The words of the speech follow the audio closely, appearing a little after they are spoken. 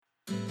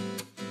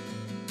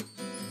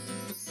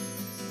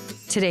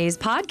Today's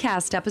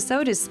podcast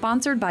episode is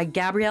sponsored by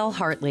Gabrielle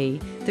Hartley,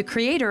 the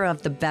creator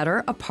of the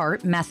Better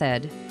Apart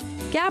method.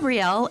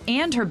 Gabrielle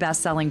and her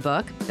best-selling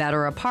book,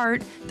 Better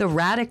Apart, The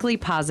Radically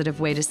Positive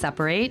Way to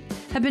Separate,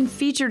 have been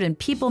featured in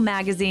People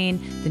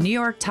magazine, the New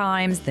York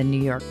Times, the New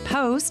York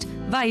Post,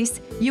 Vice,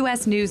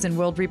 U.S. News and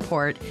World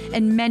Report,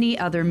 and many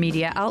other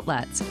media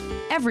outlets.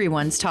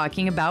 Everyone's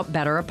talking about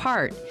Better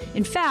Apart.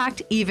 In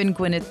fact, even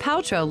Gwyneth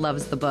Paltrow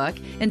loves the book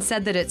and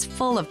said that it's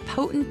full of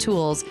potent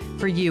tools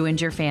for you and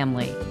your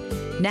family.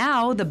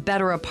 Now, the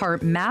Better Apart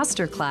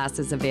Masterclass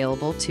is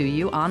available to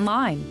you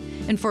online.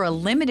 And for a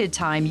limited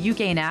time, you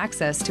gain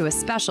access to a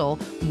special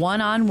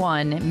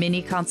one-on-one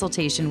mini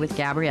consultation with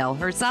Gabrielle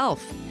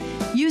herself.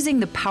 Using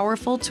the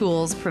powerful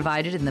tools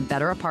provided in the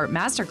Better Apart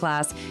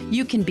Masterclass,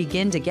 you can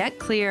begin to get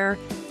clear,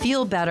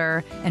 feel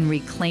better, and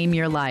reclaim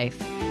your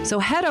life. So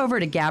head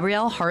over to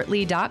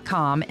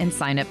GabrielleHartley.com and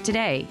sign up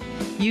today.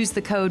 Use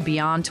the code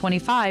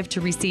BEYOND25 to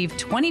receive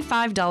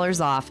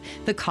 $25 off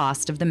the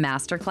cost of the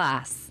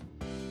Masterclass.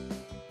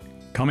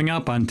 Coming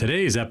up on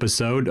today's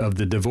episode of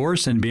the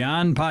Divorce and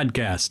Beyond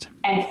podcast.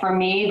 And for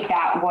me,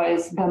 that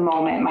was the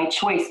moment my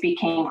choice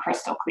became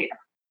crystal clear.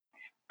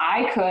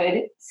 I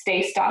could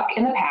stay stuck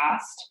in the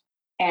past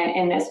and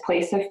in this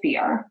place of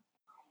fear,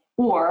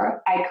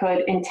 or I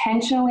could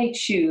intentionally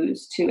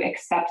choose to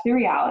accept the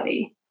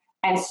reality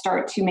and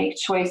start to make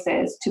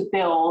choices to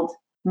build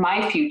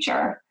my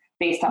future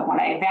based on what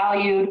I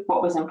valued,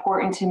 what was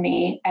important to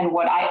me, and how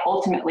I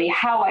ultimately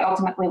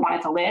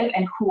wanted to live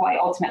and who I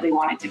ultimately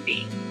wanted to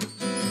be.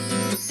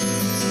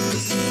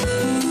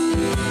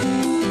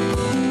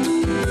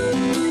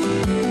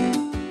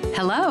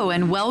 Hello,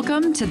 and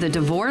welcome to the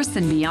Divorce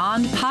and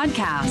Beyond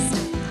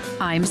podcast.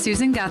 I'm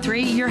Susan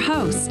Guthrie, your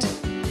host.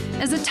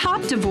 As a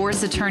top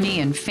divorce attorney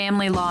and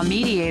family law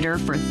mediator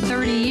for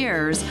 30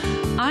 years,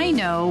 I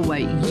know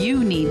what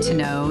you need to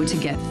know to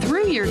get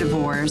through your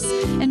divorce,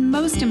 and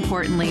most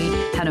importantly,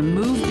 how to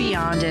move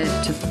beyond it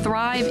to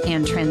thrive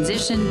and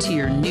transition to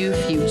your new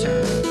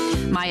future.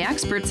 My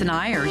experts and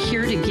I are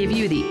here to give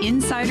you the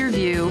insider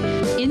view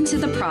into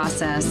the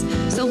process,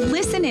 so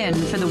listen in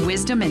for the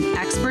wisdom and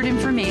expert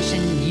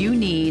information you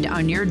need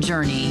on your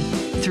journey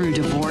through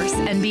divorce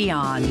and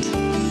beyond.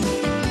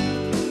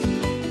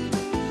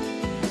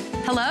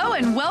 Hello,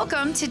 and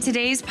welcome to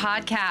today's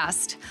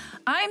podcast.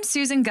 I'm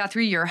Susan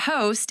Guthrie, your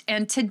host,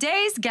 and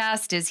today's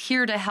guest is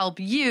here to help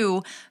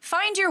you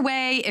find your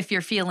way if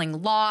you're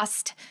feeling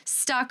lost,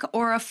 stuck,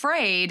 or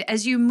afraid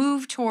as you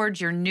move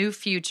towards your new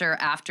future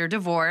after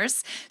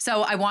divorce.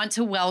 So I want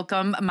to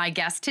welcome my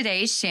guest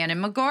today,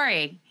 Shannon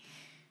McGorry.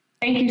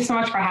 Thank you so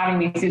much for having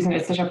me, Susan.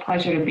 It's such a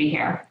pleasure to be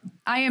here.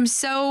 I am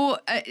so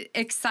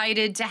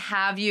excited to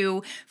have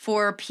you.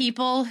 For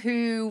people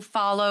who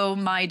follow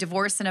my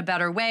Divorce in a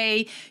Better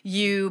Way,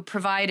 you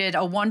provided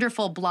a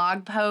wonderful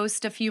blog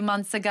post a few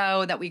months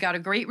ago that we got a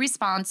great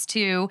response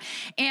to.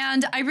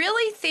 And I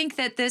really think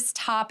that this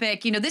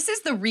topic, this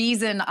is the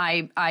reason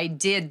I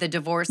did the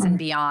Divorce and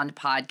Beyond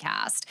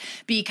podcast.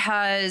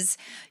 Because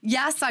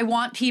yes, I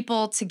want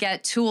people to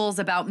get tools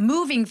about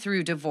moving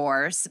through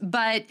divorce,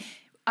 but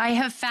I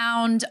have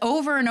found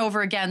over and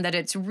over again that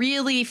it's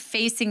really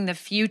facing the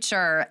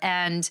future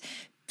and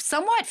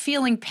somewhat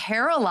feeling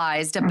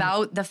paralyzed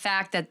about the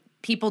fact that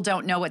people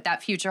don't know what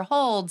that future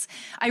holds.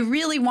 I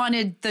really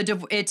wanted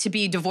it to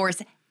be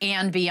divorce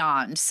and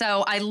beyond.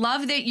 So I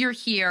love that you're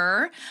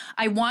here.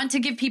 I want to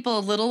give people a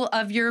little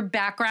of your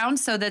background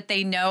so that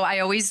they know. I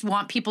always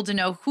want people to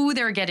know who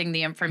they're getting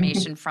the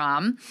information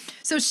from.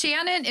 So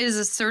Shannon is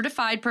a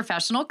certified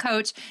professional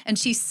coach, and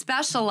she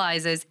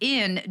specializes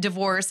in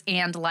divorce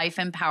and life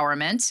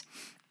empowerment.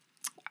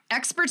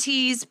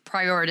 Expertise,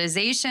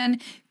 prioritization,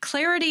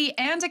 clarity,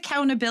 and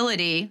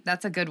accountability,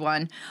 that's a good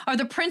one, are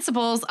the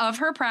principles of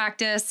her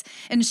practice,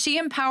 and she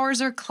empowers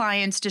her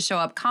clients to show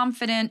up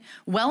confident,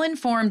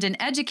 well-informed, and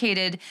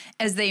educated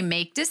as they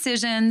make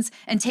decisions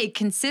and take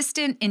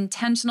consistent,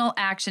 intentional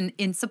action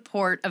in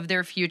support of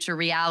their future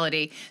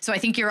reality. So I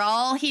think you're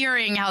all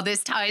hearing how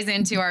this ties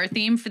into our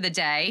theme for the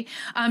day.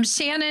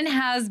 Shannon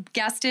has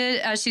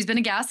guested, she's been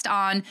a guest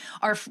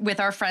with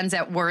our friends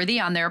at Worthy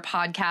on their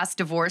podcast,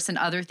 Divorce and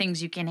Other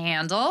Things You Can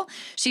Handle.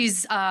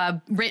 She's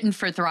written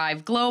for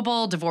Thrive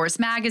Global, Divorce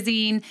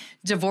Magazine,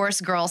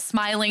 Divorce Girl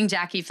Smiling,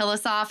 Jackie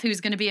Philosoph,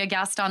 who's going to be a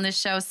guest on this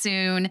show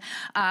soon,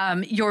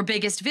 Your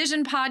Biggest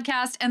Vision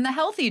podcast, and the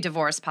Healthy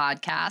Divorce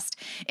podcast.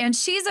 And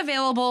she's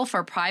available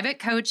for private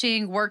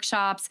coaching,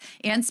 workshops,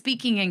 and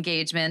speaking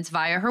engagements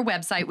via her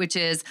website, which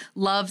is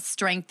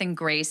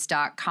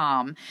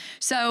lovestrengthandgrace.com.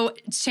 So,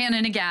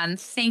 Shannon, again,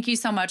 thank you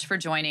so much for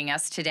joining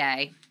us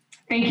today.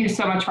 Thank you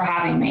so much for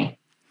having me.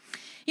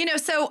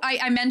 So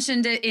I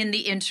mentioned it in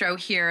the intro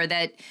here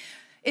that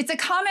it's a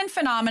common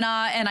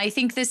phenomena, and I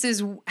think this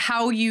is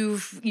how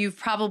you've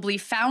probably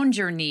found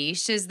your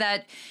niche, is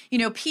that,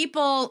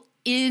 people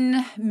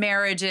in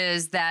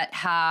marriages that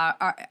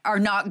are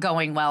not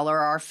going well or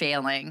are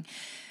failing,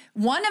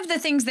 one of the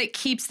things that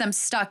keeps them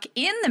stuck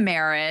in the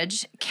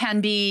marriage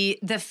can be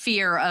the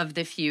fear of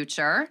the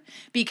future,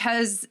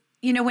 because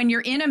when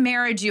you're in a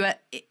marriage,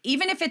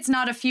 even if it's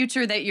not a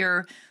future that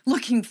you're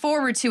looking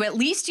forward to, at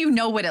least you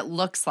know what it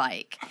looks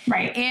like.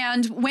 Right.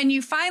 And when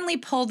you finally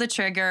pull the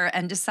trigger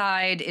and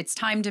decide it's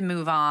time to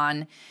move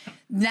on,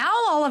 now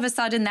all of a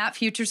sudden that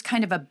future's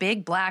kind of a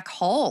big black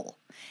hole.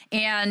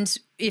 And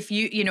if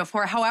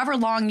for however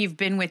long you've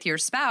been with your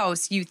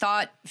spouse, you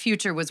thought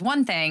future was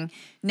one thing.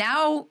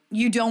 Now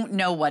you don't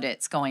know what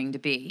it's going to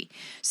be.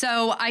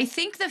 So I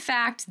think the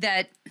fact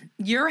that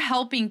you're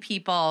helping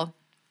people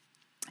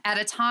at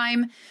a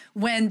time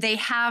when they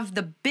have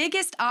the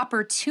biggest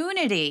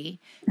opportunity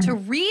to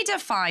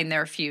redefine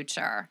their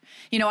future.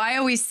 I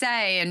always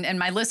say, and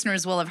my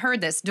listeners will have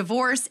heard this,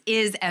 divorce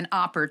is an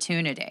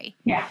opportunity.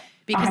 Yeah.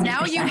 Because 100%.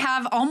 now you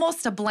have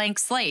almost a blank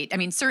slate. I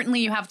mean, certainly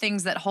you have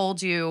things that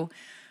hold you,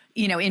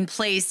 in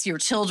place, your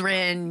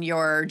children,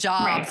 your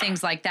job, Right.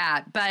 things like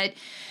that. But,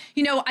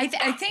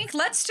 I think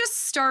let's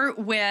just start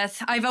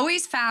with, I've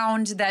always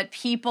found that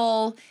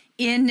people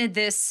in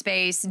this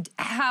space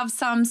have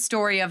some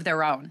story of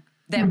their own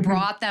that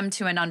brought them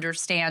to an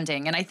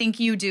understanding. And I think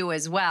you do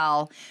as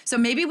well. So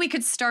maybe we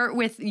could start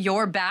with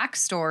your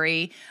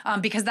backstory,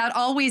 because that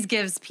always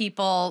gives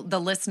people, the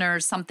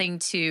listeners, something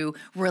to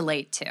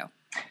relate to.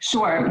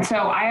 Sure. So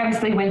I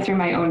obviously went through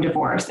my own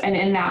divorce, and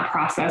in that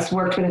process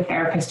worked with a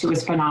therapist who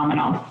was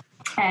phenomenal.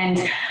 And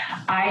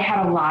I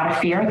had a lot of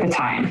fear at the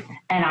time,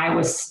 and I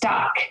was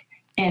stuck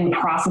in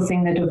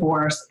processing the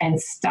divorce and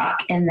stuck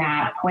in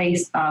that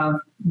place of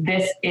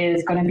this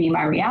is going to be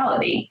my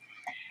reality.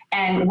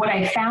 And what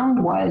I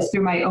found was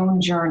through my own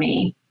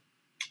journey,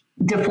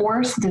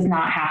 divorce does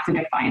not have to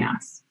define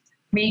us.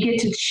 We get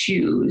to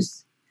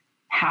choose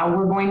how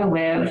we're going to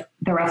live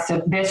the rest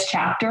of this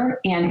chapter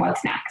and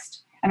what's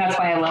next. And that's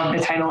why I love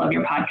the title of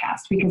your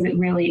podcast, because it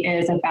really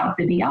is about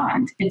the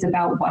beyond. It's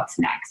about what's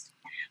next.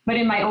 But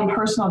in my own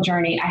personal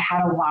journey, I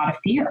had a lot of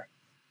fear.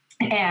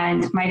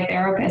 And my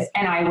therapist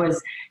and I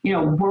was,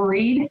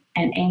 worried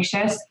and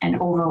anxious and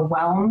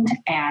overwhelmed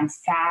and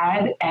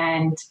sad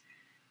and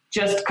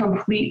just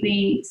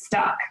completely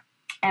stuck.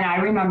 And I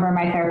remember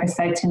my therapist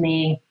said to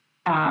me,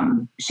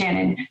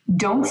 Shannon,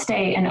 don't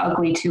stay in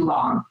ugly too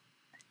long.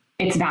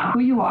 It's not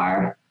who you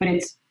are, but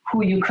it's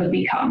who you could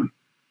become.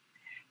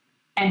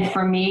 And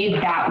for me,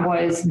 that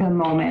was the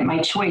moment my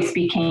choice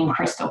became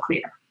crystal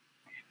clear.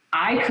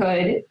 I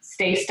could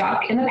stay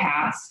stuck in the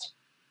past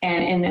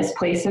and in this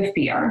place of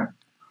fear,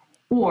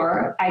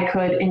 or I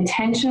could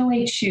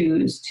intentionally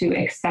choose to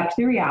accept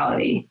the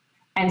reality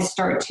and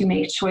start to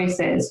make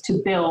choices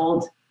to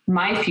build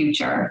my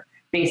future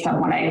based on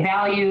what I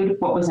valued,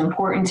 what was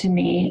important to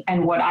me,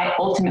 and how I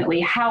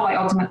ultimately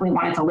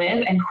wanted to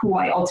live and who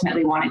I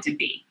ultimately wanted to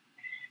be.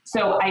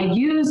 So I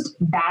used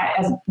that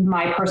as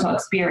my personal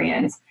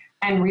experience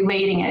and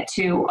relating it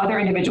to other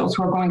individuals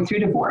who are going through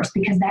divorce,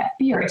 because that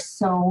fear is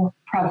so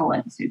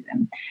prevalent,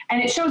 Susan.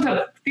 And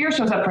fear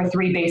shows up for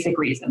three basic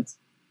reasons.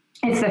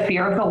 It's the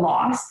fear of the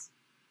loss,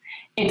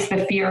 it's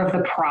the fear of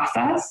the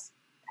process,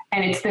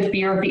 and it's the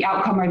fear of the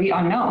outcome or the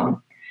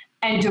unknown.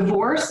 And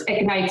divorce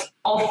ignites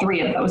all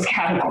three of those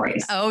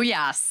categories. Oh,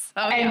 yes.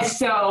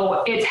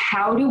 So it's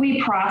how do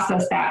we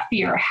process that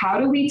fear?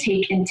 How do we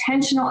take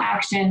intentional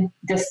action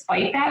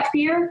despite that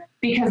fear?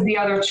 Because the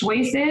other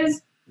choice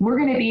is we're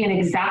going to be in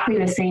exactly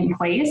the same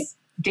place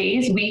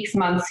days, weeks,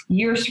 months,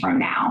 years from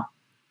now.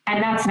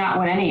 And that's not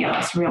what any of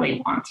us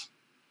really want.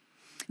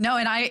 No,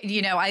 and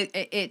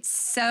it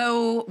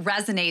so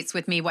resonates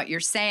with me what you're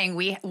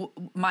saying.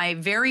 My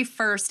very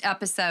first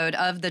episode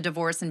of the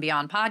Divorce and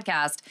Beyond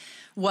podcast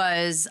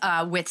was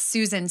with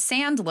Susan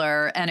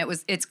Sandler, and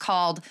it's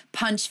called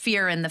Punch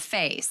Fear in the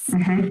Face.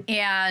 Mm-hmm.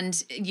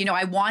 And,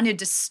 I wanted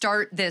to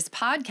start this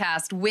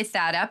podcast with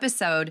that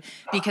episode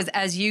because,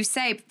 as you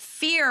say,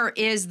 fear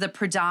is the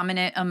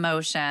predominant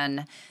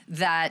emotion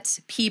that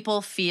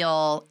people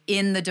feel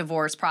in the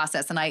divorce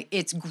process. And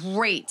it's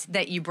great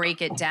that you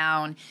break it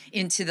down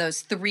into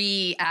those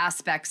three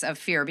aspects of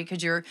fear,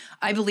 because you're,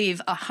 I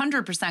believe,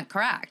 100%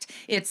 correct.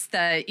 It's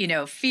the,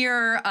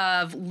 fear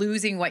of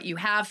losing what you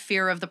have,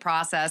 fear of the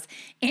process,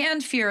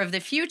 and fear of the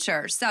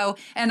future. So,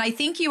 and I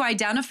think you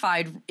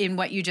identified in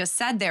what you just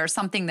said there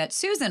something that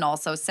Susan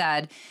also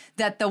said,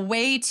 that the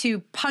way to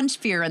punch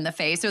fear in the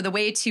face, or the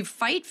way to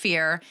fight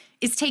fear,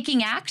 is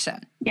taking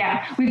action.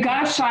 Yeah, we've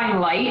got to shine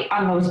light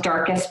on those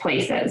darkest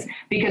places,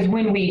 because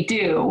when we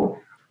do,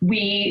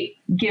 we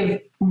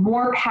give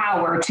more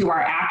power to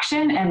our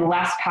action and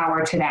less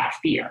power to that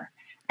fear.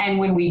 And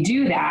when we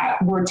do that,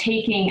 we're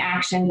taking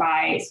action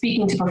by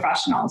speaking to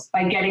professionals,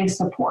 by getting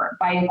support,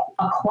 by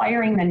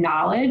acquiring the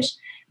knowledge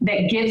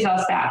that gives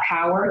us that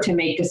power to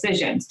make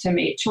decisions, to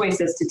make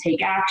choices, to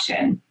take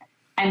action.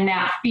 And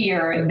that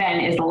fear then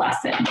is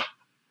lessened.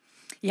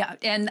 Yeah,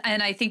 and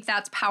I think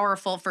that's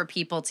powerful for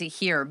people to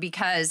hear,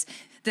 because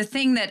the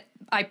thing that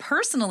I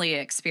personally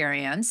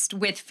experienced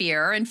with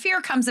fear, and fear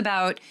comes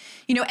about,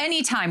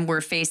 anytime we're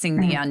facing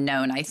the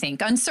unknown, I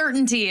think.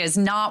 Uncertainty is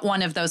not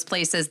one of those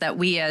places that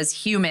we as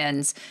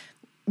humans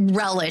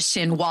relish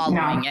in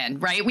wallowing in,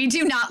 right? We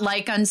do not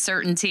like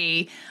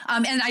uncertainty.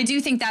 And I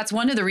do think that's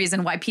one of the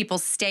reasons why people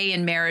stay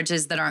in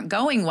marriages that aren't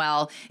going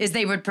well, is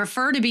they would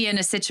prefer to be in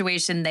a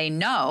situation they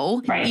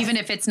know, even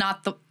if it's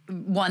not the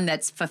one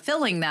that's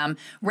fulfilling them,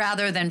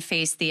 rather than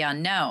face the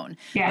unknown.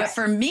 But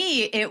for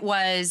me,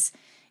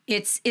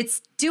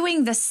 it's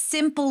doing the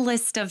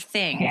simplest of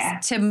things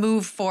to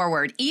move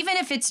forward, even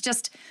if it's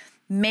just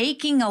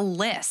making a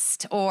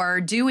list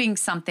or doing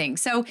something.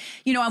 So,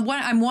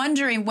 I'm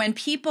wondering, when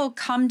people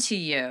come to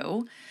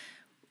you,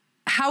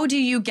 how do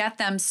you get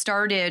them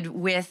started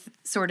with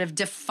sort of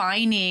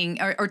defining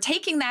or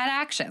taking that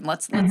action?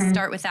 Let's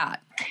start with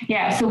that.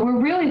 Yeah, so we're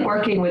really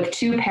working with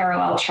two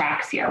parallel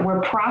tracks here.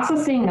 We're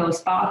processing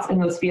those thoughts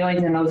and those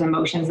feelings and those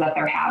emotions that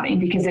they're having,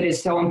 because it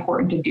is so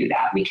important to do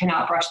that. We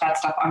cannot brush that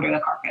stuff under the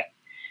carpet.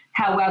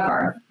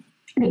 However,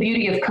 the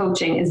beauty of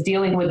coaching is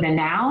dealing with the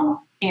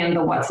now and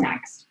the what's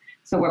next.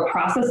 So we're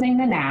processing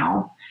the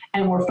now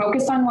and we're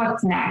focused on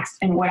what's next.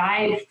 And what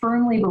I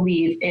firmly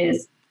believe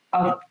is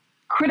of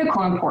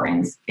critical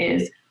importance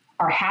is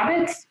our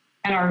habits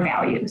and our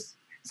values.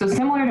 So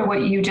similar to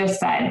what you just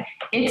said,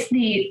 it's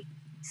the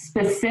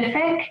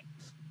specific,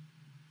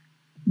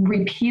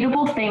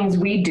 repeatable things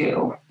we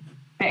do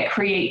that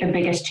create the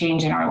biggest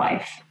change in our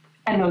life.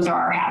 And those are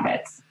our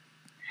habits.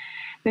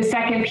 The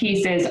second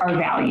piece is our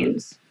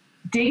values,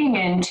 digging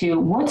into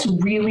what's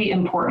really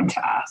important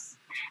to us.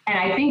 And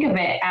I think of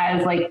it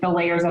as like the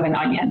layers of an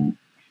onion,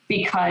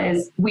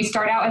 because we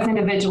start out as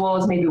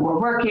individuals, maybe we're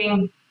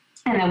working,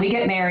 and then we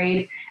get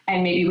married,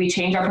 and maybe we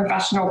change our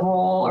professional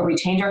role or we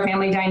change our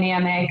family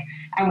dynamic,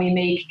 and we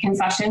make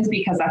concessions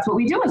because that's what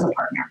we do as a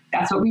partner.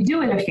 That's what we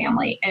do in a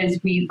family, is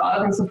we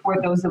love and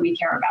support those that we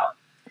care about.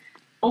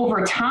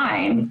 Over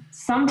time,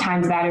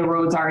 sometimes that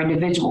erodes our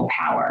individual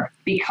power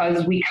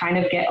because we kind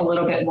of get a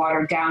little bit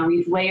watered down.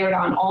 We've layered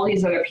on all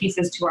these other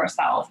pieces to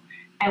ourselves.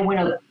 And when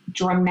a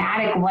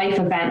dramatic life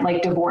event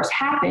like divorce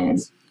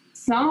happens,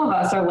 some of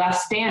us are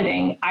left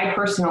standing. I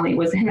personally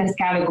was in this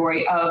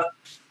category of,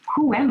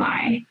 who am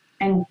I?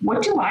 And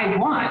what do I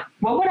want?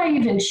 What would I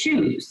even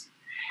choose?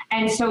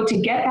 And so to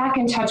get back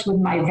in touch with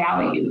my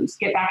values,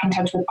 get back in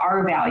touch with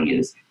our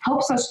values,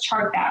 helps us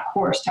chart that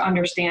course to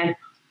understand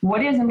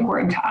what is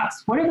important to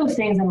us. What are those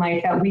things in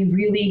life that we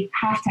really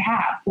have to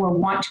have or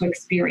want to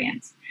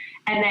experience?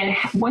 And then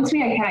once we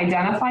can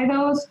identify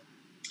those,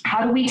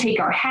 how do we take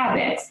our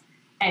habits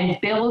and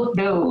build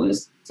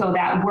those so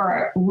that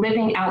we're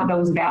living out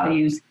those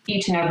values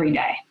each and every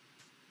day?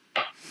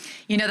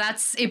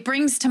 It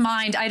brings to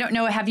mind, I don't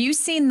know, have you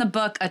seen the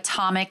book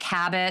Atomic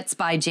Habits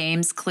by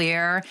James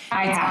Clear?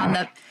 I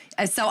have.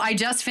 So I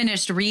just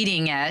finished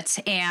reading it,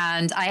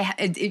 and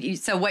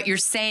so what you're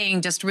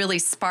saying just really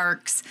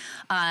sparks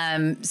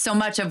so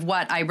much of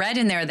what I read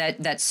in there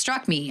that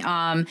struck me,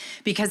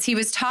 because he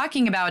was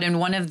talking about, and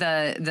one of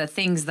the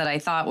things that I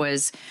thought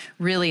was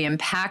really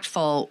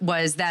impactful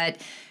was that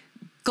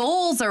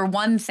goals are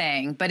one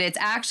thing, but it's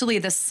actually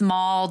the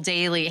small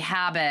daily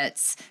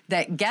habits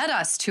that get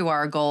us to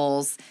our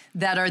goals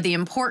that are the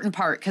important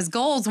part, because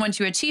goals, once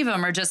you achieve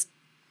them, are just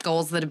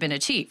goals that have been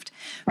achieved.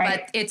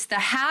 Right. But it's the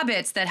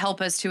habits that help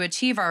us to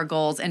achieve our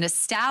goals, and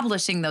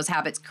establishing those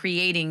habits,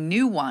 creating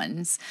new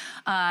ones,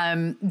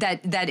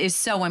 that is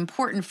so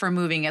important for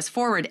moving us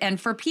forward. And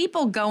for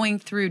people going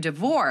through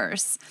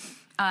divorce,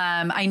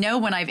 I know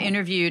when I've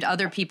interviewed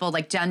other people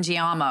like Jen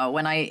Giamo,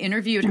 when I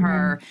interviewed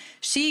her,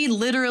 she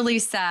literally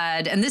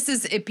said, and this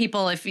is,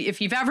 if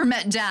you've ever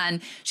met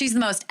Jen, she's the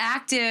most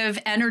active,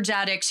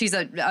 energetic, she's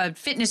a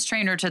fitness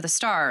trainer to the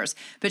stars.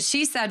 But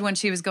she said when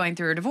she was going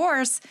through her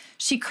divorce,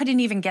 she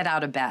couldn't even get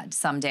out of bed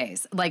some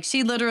days. Like,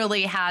 she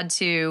literally had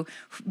to,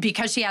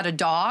 because she had a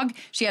dog,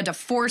 she had to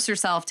force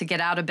herself to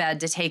get out of bed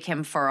to take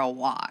him for a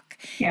walk.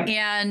 Yep.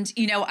 And,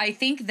 I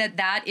think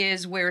that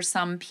is where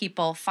some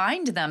people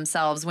find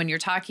themselves when you're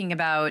talking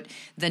about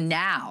the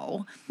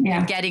now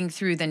and getting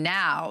through the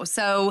now.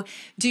 So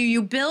do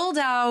you build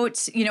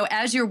out,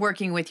 as you're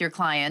working with your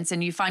clients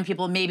and you find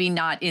people maybe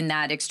not in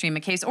that extreme a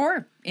case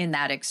or in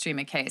that extreme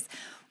a case,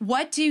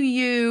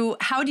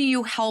 how do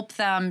you help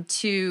them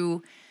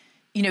to,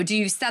 do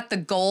you set the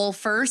goal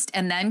first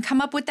and then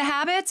come up with the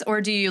habits, or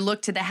do you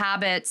look to the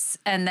habits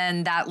and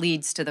then that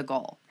leads to the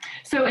goal?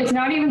 So it's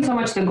not even so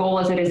much the goal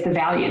as it is the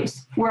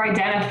values. We're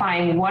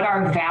identifying what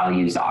our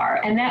values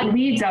are, and that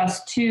leads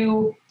us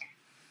to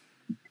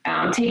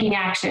taking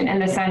action in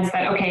the sense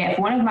that, okay, if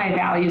one of my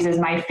values is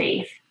my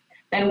faith,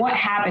 then what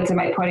habits am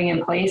I putting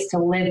in place to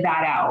live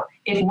that out?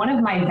 If one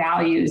of my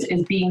values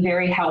is being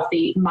very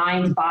healthy,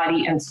 mind,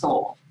 body, and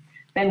soul,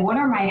 then what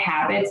are my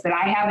habits that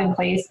I have in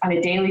place on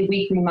a daily,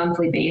 weekly,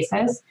 monthly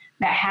basis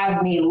that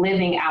have me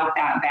living out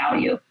that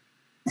value?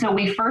 So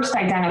we first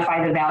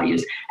identify the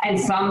values, and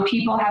some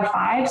people have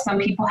 5, some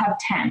people have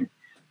 10,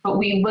 but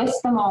we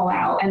list them all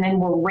out and then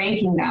we're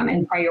ranking them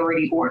in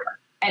priority order.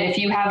 And if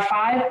you have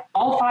 5,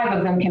 all 5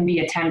 of them can be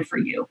a 10 for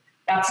you.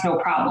 That's no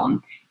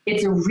problem.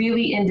 It's a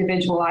really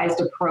individualized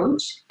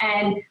approach.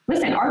 And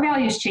listen, our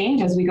values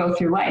change as we go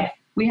through life.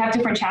 We have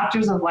different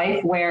chapters of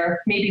life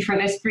where maybe for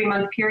this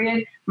 3-month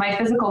period, my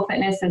physical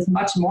fitness is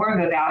much more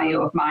of a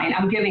value of mine.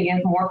 I'm giving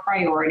it more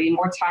priority,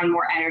 more time,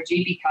 more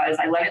energy because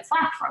I let it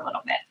slack for a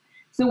little bit.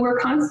 So we're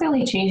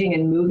constantly changing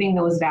and moving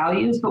those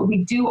values, but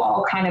we do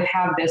all kind of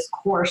have this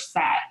core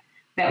set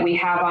that we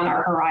have on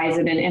our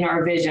horizon and in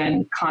our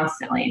vision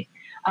constantly.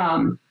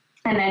 And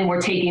then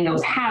we're taking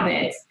those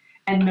habits,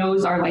 and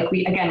those are like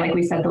we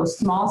said, those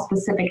small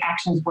specific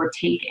actions we're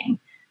taking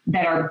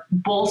that are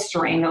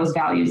bolstering those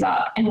values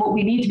up. And what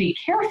we need to be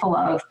careful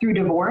of through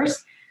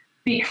divorce,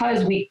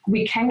 because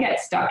we can get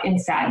stuck in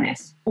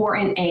sadness or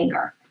in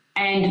anger.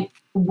 And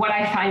what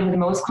I find with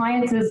most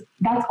clients is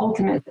that's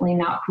ultimately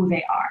not who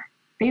they are.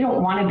 They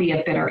don't want to be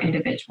a bitter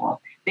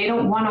individual. They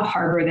don't want to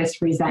harbor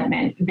this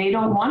resentment. They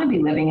don't want to be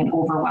living in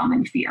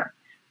overwhelming fear.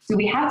 So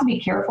we have to be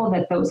careful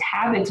that those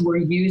habits we're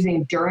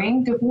using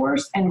during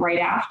divorce and right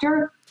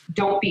after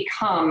don't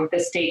become the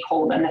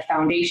stakehold and the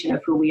foundation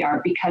of who we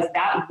are, because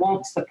that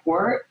won't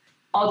support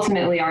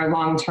ultimately our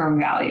long-term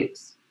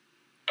values.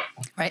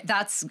 Right.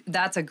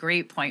 That's a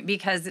great point,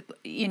 because,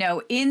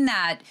 in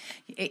that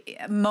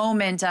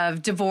moment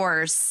of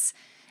divorce,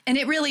 and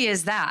it really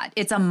is that.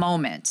 It's a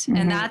moment. Mm-hmm.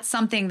 And that's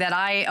something that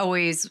I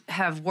always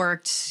have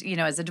worked,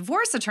 as a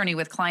divorce attorney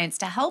with clients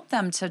to help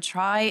them to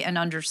try and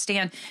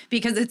understand,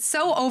 because it's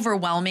so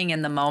overwhelming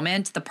in the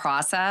moment, the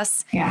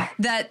process,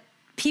 that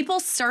people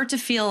start to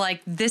feel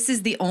like this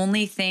is the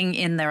only thing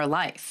in their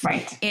life.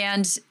 Right.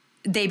 And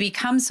they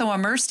become so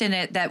immersed in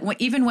it that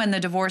even when the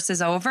divorce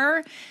is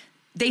over,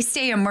 they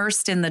stay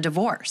immersed in the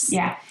divorce.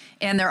 Yeah.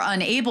 And they're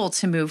unable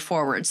to move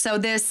forward. So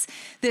this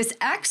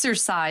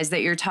exercise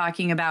that you're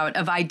talking about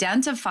of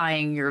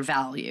identifying your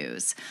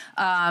values,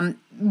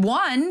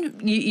 one,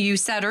 you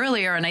said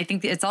earlier, and I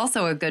think it's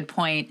also a good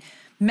point,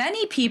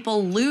 many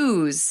people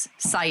lose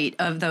sight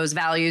of those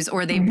values,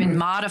 or they've been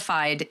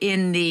modified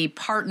in the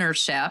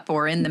partnership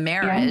or in the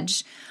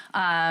marriage.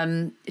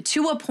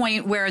 To a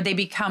point where they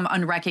become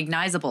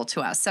unrecognizable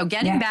to us. So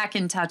getting back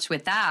in touch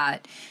with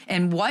that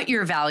and what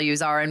your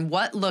values are and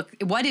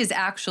what is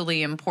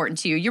actually important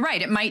to you. You're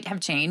right. It might have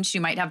changed.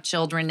 You might have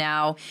children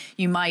now.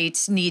 You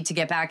might need to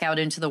get back out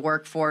into the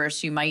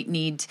workforce. You might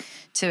need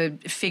to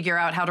figure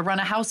out how to run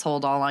a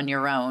household all on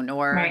your own,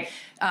 or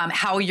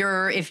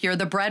if you're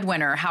the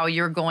breadwinner, how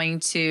you're going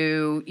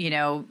to,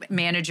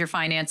 manage your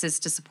finances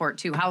to support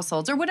 2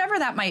 households, or whatever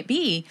that might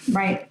be.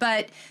 Right.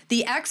 But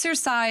the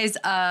exercise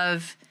of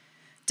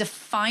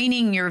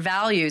defining your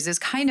values is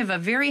kind of a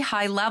very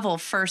high level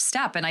first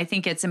step. And I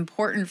think it's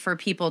important for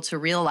people to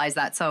realize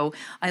that. So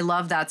I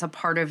love that's a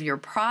part of your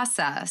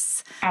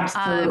process.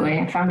 Absolutely.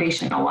 A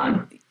foundational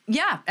one.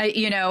 Yeah.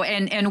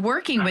 And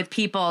working with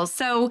people.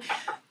 So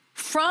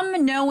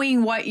from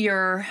knowing what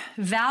your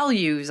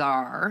values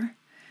are,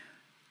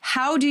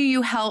 how do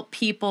you help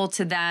people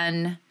to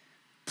then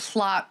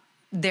plot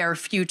their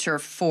future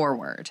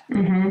forward?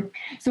 Mm-hmm.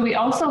 So we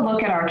also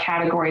look at our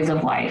categories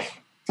of life.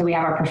 So we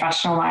have our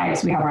professional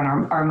lives, we have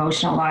our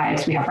emotional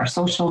lives, we have our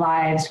social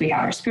lives, we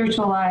have our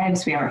spiritual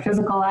lives, we have our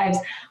physical lives.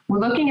 We're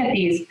looking at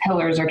these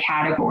pillars or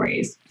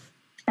categories,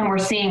 and we're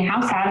seeing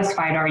how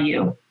satisfied are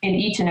you in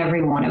each and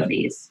every one of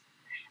these,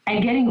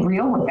 and getting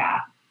real with that,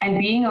 and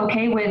being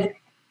okay with,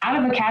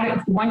 out of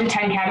a 1 to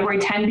 10 category,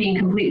 10 being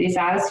completely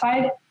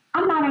satisfied.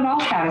 I'm not at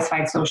all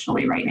satisfied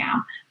socially right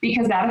now,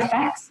 because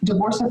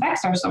divorce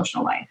affects our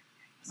social life.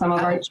 Some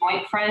of our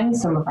joint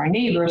friends, some of our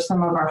neighbors,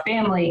 some of our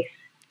family,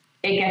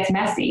 it gets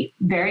messy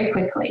very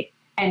quickly.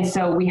 And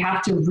so we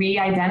have to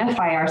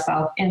re-identify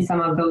ourselves in some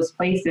of those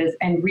places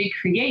and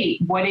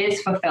recreate what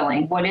is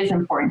fulfilling, what is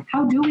important.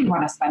 How do we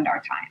want to spend our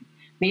time?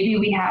 Maybe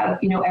we have,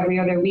 every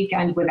other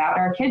weekend without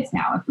our kids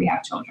now, if we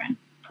have children.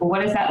 Well,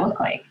 what does that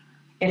look like?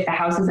 If the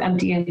house is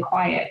empty and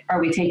quiet,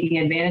 are we taking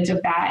advantage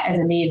of that as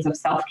a means of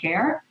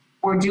self-care?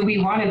 Or do we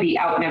want to be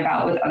out and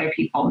about with other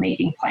people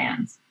making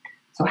plans?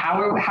 So how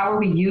are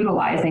we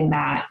utilizing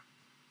that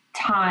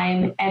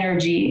time,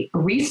 energy,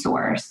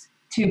 resource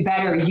to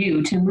better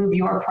you, to move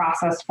your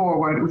process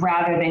forward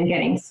rather than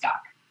getting stuck?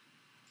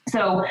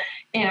 So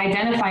in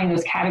identifying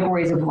those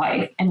categories of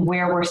life and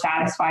where we're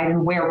satisfied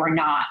and where we're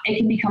not, it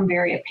can become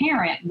very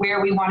apparent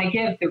where we want to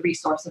give the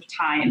resource of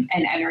time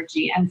and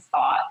energy and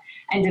thought,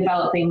 and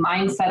developing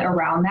mindset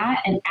around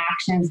that and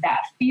actions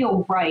that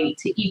feel right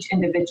to each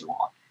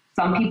individual.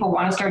 Some people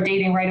want to start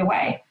dating right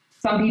away.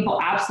 Some people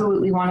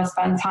absolutely want to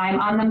spend time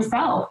on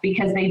themselves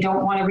because they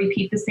don't want to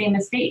repeat the same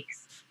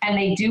mistakes. And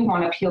they do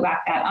want to peel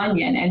back that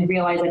onion and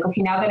realize, like,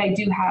 okay, now that I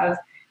do have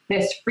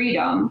this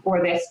freedom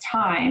or this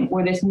time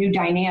or this new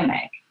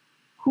dynamic,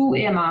 who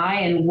am I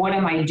and what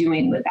am I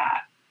doing with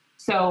that?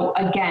 So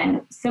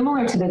again,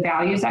 similar to the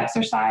values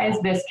exercise,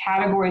 this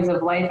categories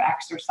of life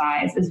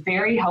exercise is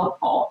very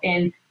helpful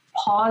in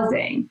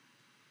pausing.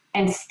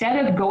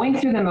 Instead of going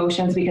through the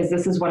motions because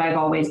this is what I've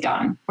always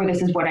done, or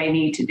this is what I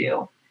need to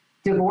do,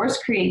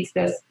 divorce creates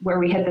this where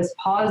we hit this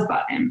pause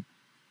button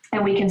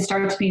and we can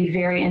start to be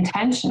very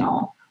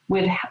intentional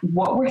with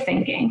what we're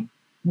thinking,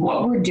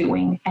 what we're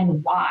doing,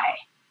 and why.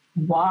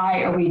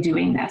 Why are we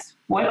doing this?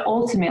 What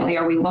ultimately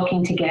are we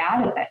looking to get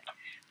out of it?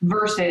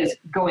 versus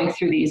going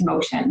through these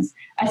motions,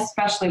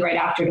 especially right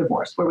after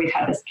divorce, where we've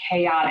had this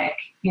chaotic,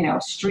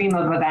 stream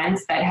of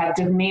events that have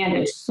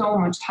demanded so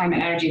much time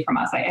and energy from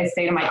us. I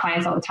say to my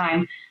clients all the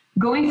time,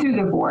 going through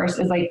divorce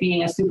is like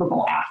being a Super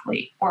Bowl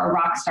athlete or a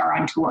rock star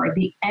on tour.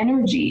 The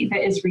energy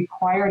that is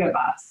required of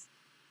us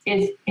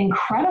is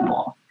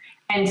incredible.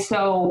 And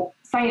so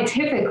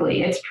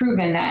scientifically, it's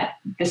proven that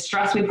the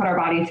stress we put our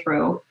body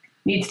through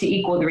needs to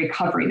equal the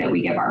recovery that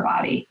we give our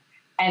body.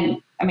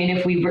 And I mean,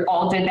 if we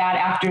all did that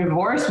after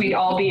divorce, we'd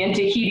all be in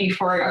Tahiti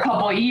for a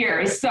couple of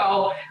years.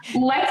 So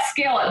let's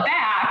scale it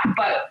back,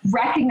 but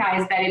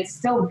recognize that it's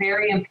still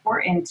very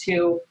important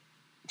to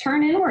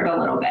turn inward a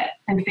little bit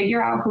and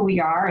figure out who we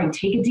are and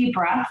take a deep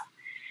breath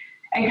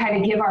and kind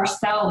of give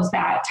ourselves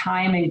that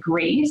time and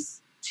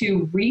grace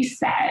to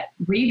reset,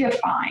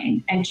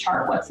 redefine, and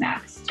chart what's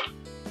next.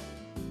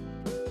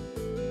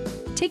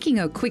 Taking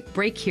a quick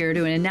break here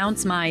to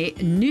announce my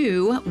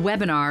new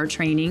webinar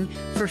training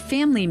for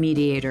family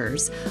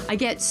mediators. I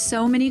get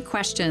so many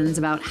questions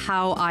about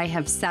how I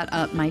have set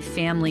up my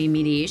family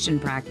mediation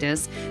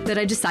practice that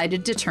I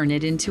decided to turn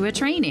it into a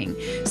training.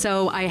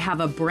 So I have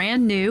a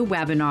brand new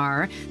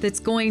webinar that's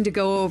going to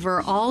go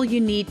over all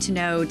you need to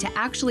know to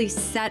actually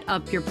set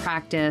up your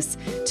practice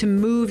to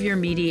move your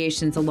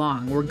mediations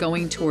along. We're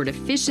going toward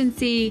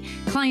efficiency,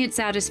 client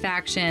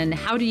satisfaction,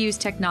 how to use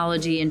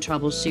technology in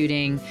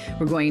troubleshooting.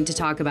 We're going to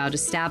talk about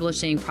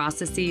establishing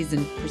processes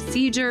and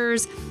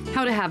procedures,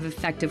 how to have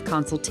effective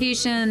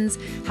consultations,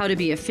 how to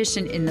be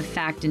efficient in the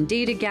fact and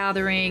data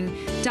gathering,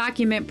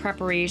 document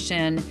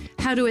preparation,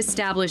 how to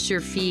establish your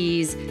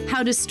fees,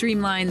 how to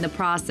streamline the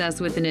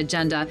process with an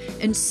agenda,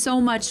 and so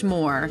much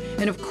more.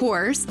 And of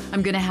course,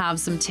 I'm going to have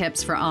some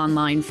tips for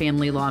online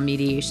family law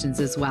mediations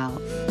as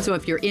well. So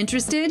if you're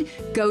interested,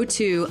 go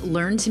to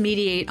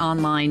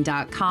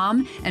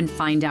learntomediateonline.com and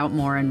find out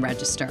more and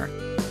register.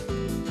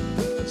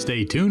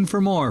 Stay tuned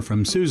for more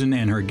from Susan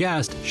and her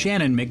guest,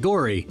 Shannon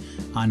McGorry,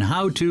 on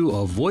how to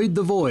avoid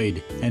the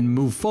void and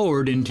move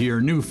forward into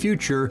your new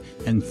future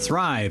and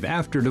thrive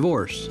after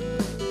divorce.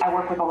 I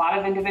work with a lot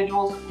of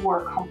individuals who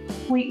are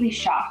completely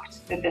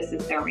shocked that this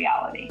is their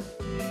reality.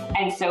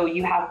 And so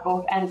you have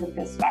both ends of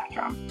this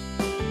spectrum,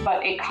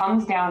 but it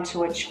comes down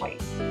to a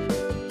choice.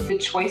 The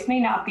choice may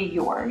not be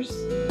yours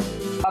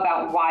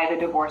about why the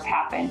divorce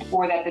happened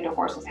or that the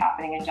divorce is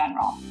happening in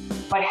general.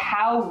 But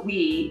how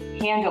we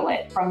handle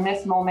it from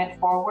this moment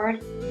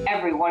forward,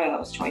 every one of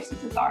those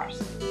choices is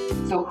ours.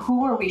 So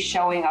who are we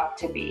showing up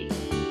to be?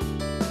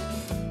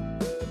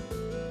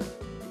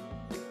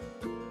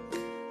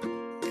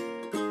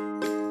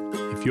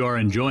 If you are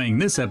enjoying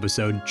this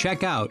episode,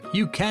 check out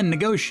You Can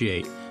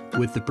Negotiate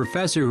with the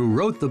professor who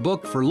wrote the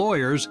book for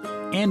lawyers,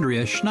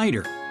 Andrea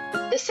Schneider.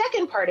 The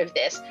second part of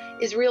this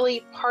is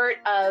really part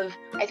of,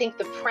 I think,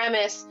 the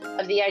premise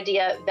of the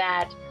idea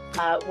that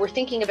we're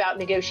thinking about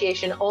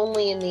negotiation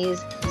only in these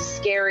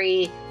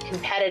scary,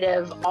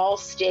 competitive, all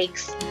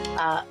stakes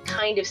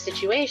kind of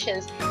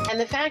situations. And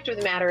the fact of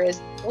the matter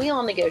is, we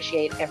all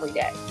negotiate every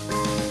day.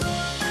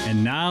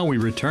 And now we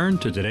return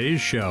to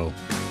today's show.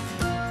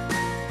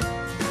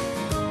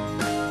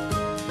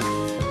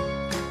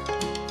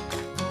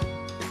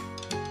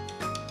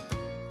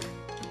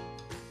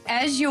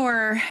 As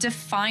you're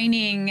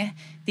defining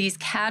these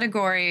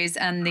categories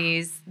and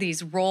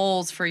these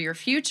roles for your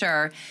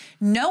future,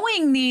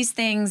 knowing these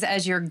things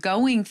as you're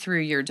going through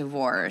your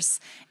divorce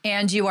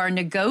and you are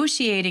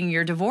negotiating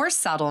your divorce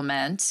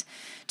settlement,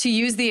 to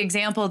use the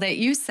example that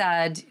you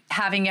said,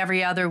 having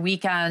every other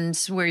weekend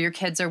where your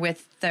kids are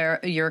with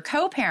your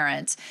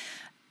co-parent,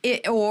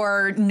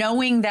 or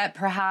knowing that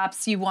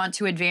perhaps you want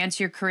to advance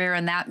your career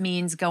and that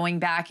means going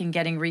back and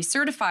getting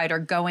recertified or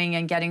going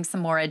and getting some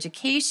more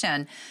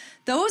education.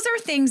 Those are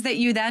things that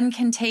you then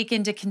can take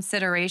into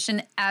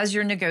consideration as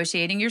you're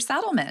negotiating your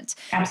settlement.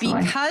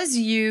 Absolutely. Because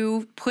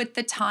you put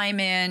the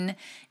time in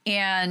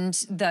and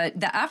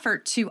the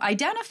effort to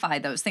identify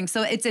those things.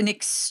 So it's an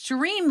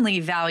extremely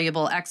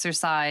valuable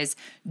exercise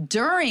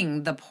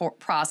during the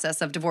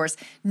process of divorce,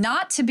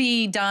 not to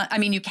be done. I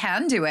mean, you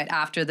can do it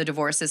after the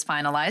divorce is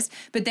finalized,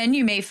 but then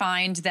you may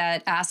find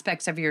that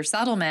aspects of your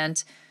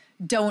settlement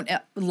don't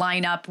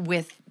line up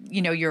with,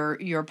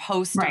 your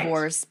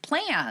post-divorce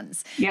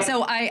plans. Yep.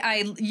 So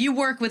you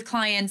work with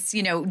clients,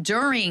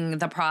 during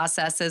the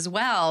process as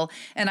well.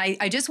 And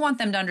I just want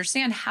them to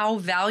understand how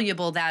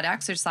valuable that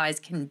exercise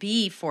can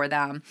be for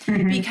them,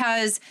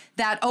 because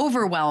that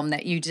overwhelm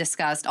that you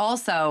discussed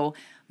also,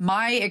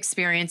 my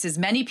experience is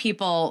many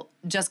people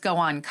just go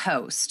on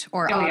coast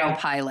or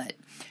autopilot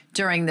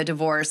during the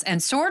divorce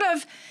and sort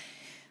of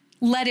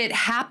let it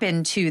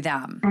happen to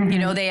them.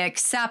 They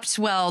accept,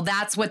 well,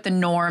 that's what the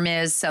norm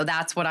is, so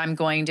that's what I'm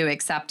going to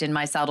accept in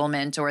my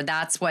settlement, or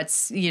that's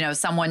what's,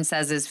 someone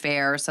says is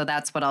fair, so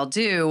that's what I'll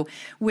do,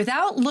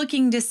 without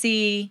looking to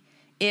see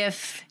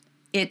if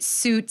it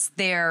suits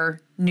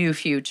their new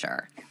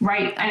future.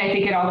 Right. And I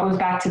think it all goes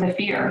back to the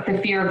fear of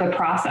the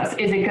process.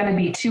 Is it going to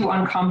be too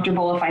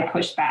uncomfortable if I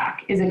push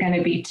back? Is it going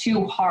to be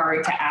too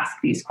hard to ask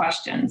these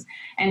questions?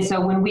 And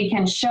so when we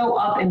can show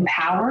up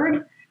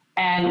empowered,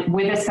 and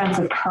with a sense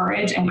of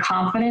courage and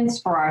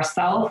confidence for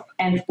ourselves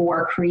and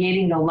for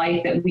creating the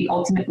life that we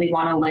ultimately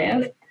want to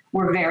live,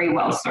 we're very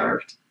well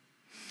served.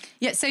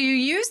 Yeah, so you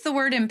use the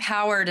word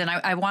empowered, and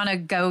I want to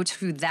go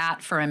to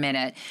that for a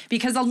minute,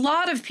 because a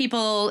lot of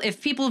people,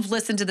 if people have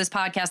listened to this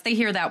podcast, they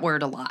hear that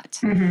word a lot.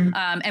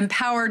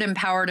 Empowered.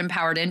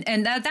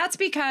 And that's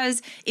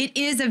because it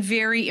is a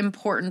very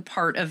important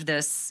part of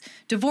this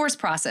divorce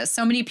process.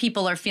 So many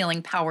people are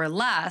feeling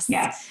powerless.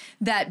 Yes.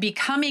 That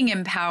becoming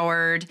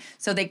empowered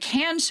so they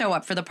can show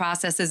up for the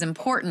process is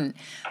important.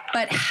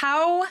 But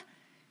how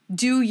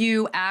do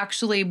you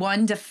actually,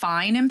 one,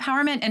 define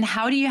empowerment, and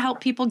how do you help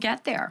people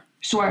get there?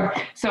 Sure.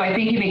 So I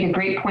think you make a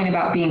great point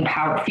about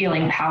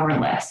feeling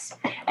powerless.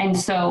 And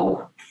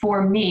so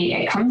for me,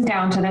 it comes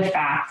down to the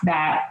fact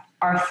that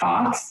our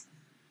thoughts,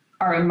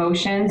 our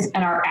emotions,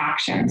 and our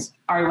actions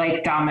are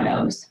like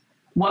dominoes.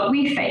 What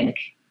we think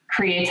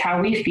creates how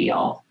we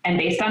feel. And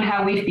based on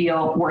how we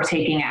feel, we're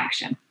taking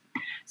action.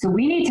 So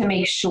we need to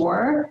make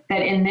sure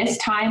that in this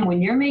time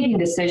when you're making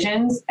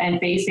decisions and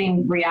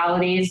facing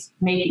realities,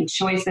 making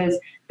choices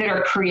that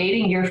are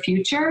creating your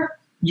future,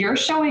 you're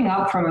showing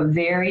up from a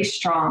very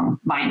strong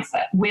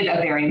mindset, with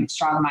a very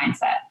strong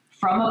mindset,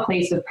 from a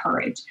place of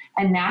courage.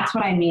 And that's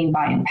what I mean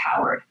by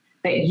empowered,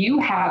 that you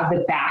have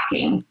the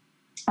backing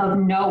of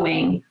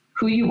knowing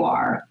who you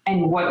are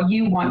and what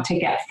you want to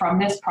get from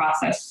this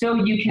process so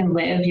you can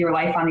live your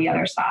life on the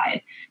other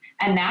side.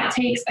 And that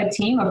takes a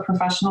team of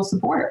professional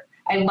support.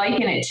 I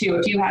liken it to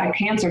if you had a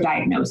cancer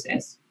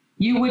diagnosis,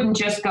 you wouldn't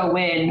just go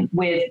in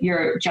with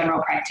your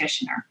general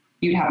practitioner.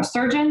 You'd have a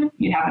surgeon,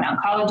 you'd have an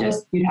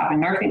oncologist, you'd have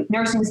a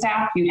nursing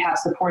staff, you'd have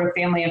supportive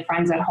family and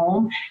friends at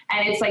home.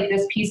 And it's like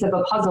this piece of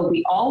a puzzle.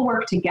 We all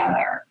work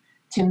together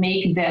to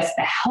make this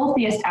the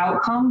healthiest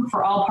outcome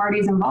for all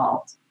parties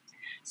involved.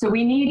 So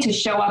we need to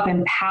show up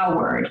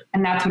empowered.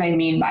 And that's what I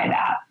mean by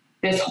that.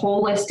 This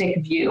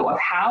holistic view of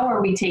how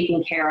are we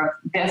taking care of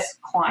this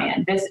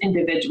client, this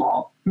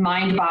individual,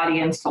 mind,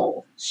 body, and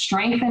soul,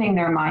 strengthening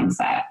their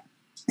mindset,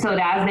 so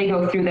that as they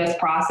go through this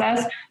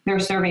process, they're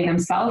serving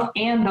themselves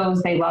and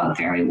those they love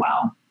very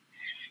well.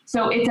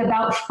 So it's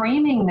about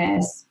framing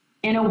this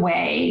in a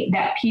way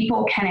that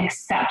people can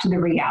accept the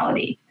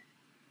reality.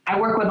 I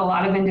work with a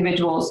lot of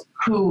individuals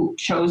who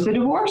chose the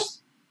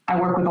divorce. I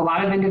work with a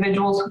lot of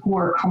individuals who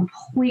are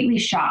completely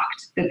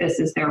shocked that this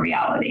is their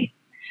reality.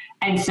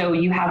 And so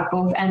you have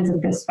both ends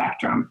of the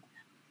spectrum,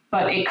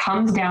 but it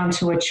comes down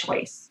to a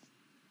choice.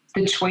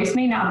 The choice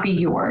may not be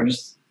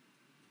yours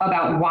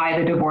about why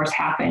the divorce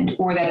happened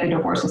or that the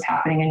divorce is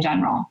happening in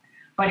general,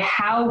 but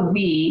how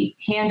we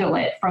handle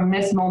it from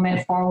this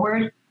moment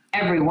forward,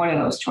 every one of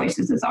those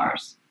choices is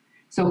ours.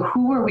 So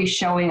who are we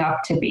showing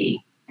up to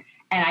be?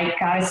 And I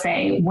gotta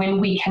say, when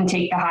we can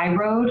take the high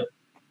road,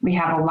 we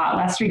have a lot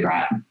less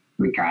regret.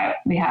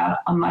 We have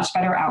a much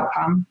better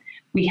outcome.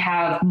 We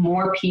have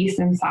more peace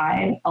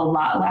inside, a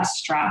lot less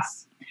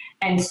stress.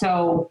 And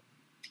so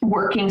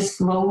working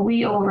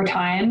slowly over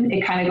time,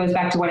 it kind of goes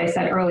back to what I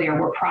said earlier.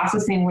 We're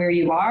processing where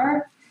you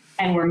are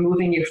and we're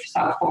moving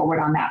yourself forward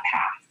on that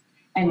path.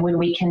 And when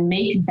we can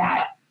make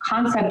that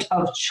concept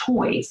of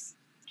choice,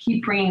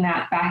 keep bringing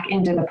that back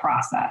into the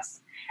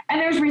process.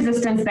 And there's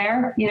resistance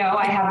there. You know,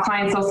 I have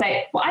clients who'll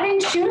say, well, I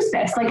didn't choose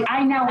this. Like,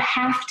 I now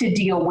have to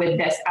deal with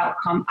this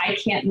outcome. I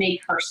can't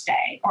make her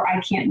stay, or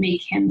I can't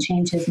make him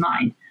change his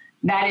mind.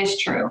 That is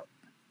true.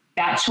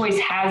 That choice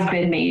has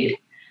been made.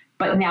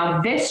 But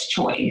now this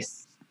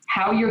choice,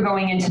 how you're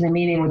going into the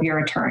meeting with your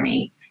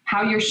attorney,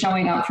 how you're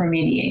showing up for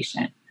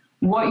mediation,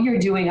 what you're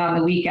doing on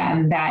the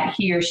weekend that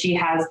he or she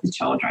has the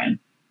children,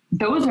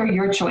 those are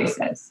your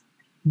choices.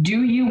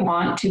 Do you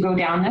want to go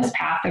down this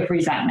path of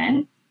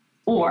resentment,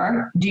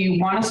 or do you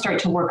want to start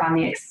to work on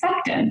the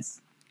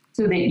acceptance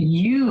so that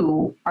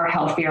you are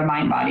healthier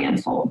mind, body, and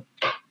soul?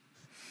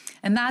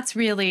 And that's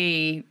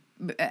really,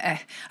 I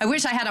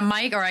wish I had a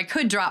mic, or I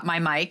could drop my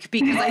mic,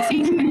 because I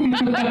think it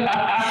would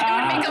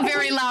make a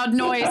very loud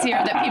noise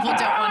here that people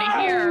don't want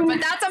to hear. But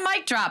that's a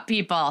mic drop,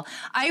 people.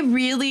 I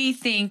really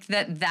think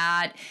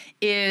that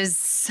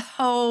is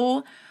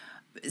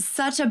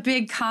such a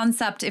big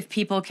concept if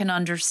people can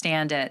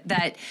understand it.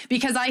 That,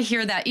 because I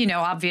hear that, you know,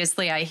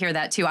 obviously I hear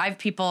that too. I have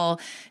people,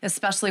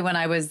 especially when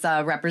I was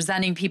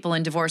representing people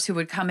in divorce, who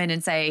would come in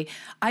and say,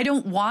 I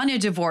don't want a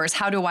divorce.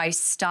 How do I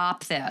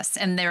stop this?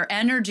 And their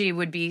energy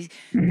would be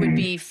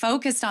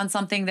focused on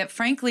something that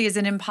frankly is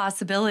an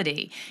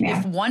impossibility. Yeah.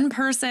 If one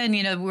person,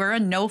 you know, we're a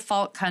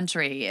no-fault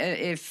country.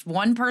 If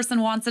one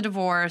person wants a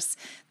divorce,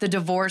 the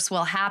divorce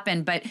will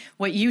happen. But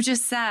what you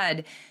just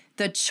said,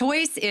 the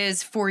choice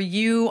is for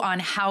you on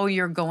how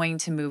you're going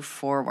to move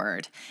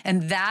forward.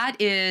 And that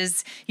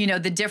is, you know,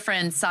 the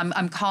difference.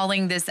 I'm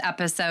calling this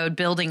episode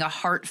Building a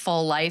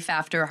Heartful Life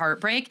After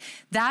Heartbreak.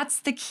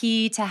 That's the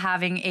key to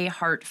having a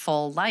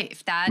heartful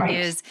life. That right.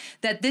 is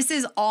that this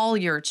is all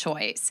your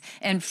choice.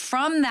 And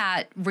from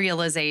that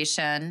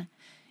realization,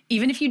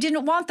 even if you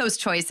didn't want those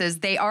choices,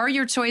 they are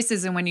your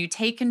choices. And when you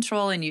take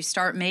control and you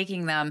start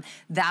making them,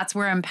 that's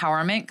where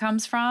empowerment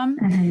comes from.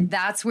 Mm-hmm.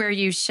 That's where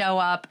you show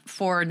up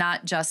for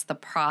not just the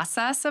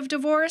process of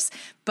divorce,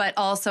 but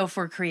also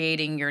for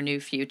creating your new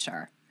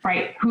future.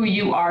 Right. Who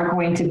you are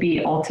going to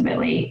be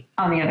ultimately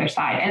on the other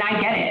side. And I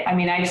get it. I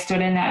mean, I've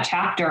stood in that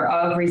chapter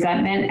of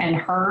resentment and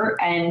hurt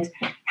and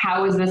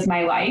how is this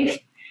my life?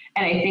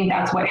 And I think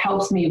that's what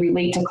helps me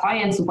relate to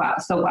clients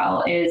so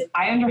well is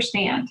I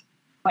understand,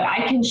 but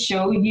I can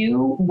show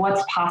you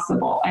what's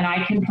possible and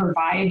I can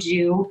provide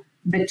you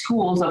the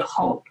tools of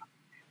hope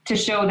to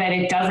show that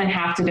it doesn't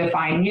have to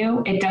define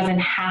you. It doesn't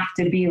have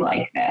to be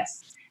like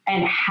this.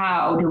 And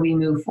how do we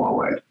move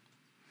forward?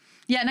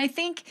 Yeah. And I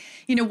think,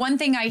 you know, one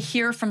thing I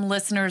hear from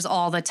listeners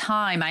all the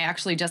time, I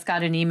actually just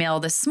got an email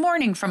this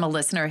morning from a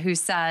listener who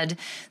said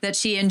that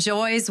she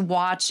enjoys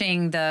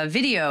watching the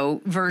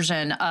video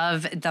version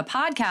of the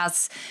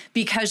podcasts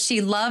because she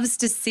loves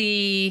to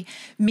see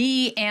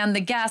me and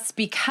the guests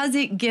because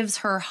it gives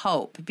her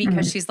hope.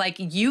 Because she's like,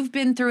 you've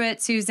been through it,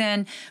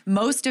 Susan.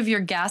 Most of your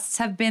guests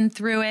have been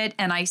through it.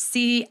 And I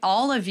see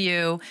all of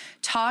you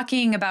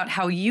talking about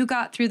how you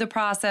got through the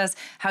process,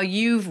 how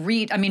you've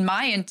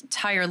my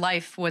entire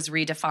life was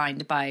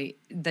redefined by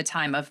the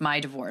time of my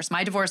divorce.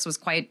 My divorce was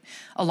quite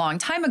a long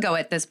time ago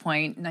at this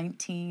point,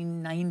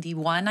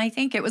 1991, I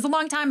think. It was a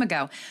long time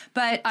ago.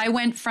 But I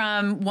went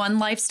from one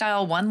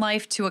lifestyle, one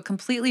life to a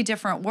completely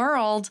different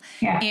world.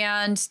 Yeah.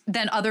 And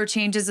then other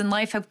changes in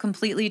life have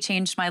completely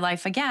changed my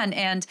life again.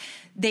 And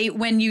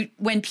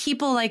when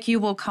people like you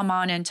will come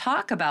on and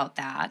talk about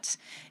that,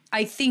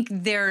 I think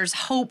there's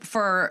hope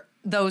for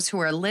those who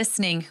are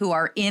listening who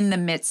are in the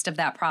midst of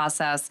that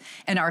process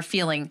and are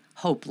feeling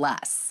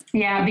hopeless.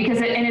 Yeah, because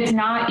it's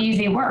not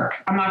easy work.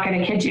 I'm not going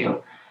to kid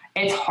you.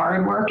 It's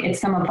hard work. It's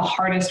some of the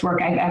hardest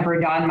work I've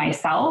ever done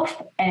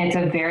myself. And it's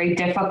a very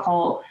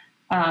difficult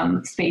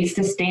space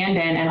to stand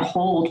in and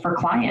hold for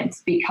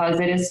clients because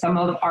it is some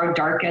of our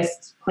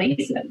darkest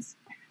places.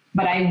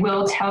 But I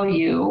will tell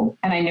you,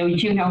 and I know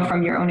you know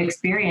from your own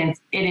experience,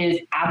 it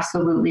is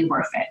absolutely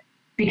worth it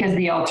because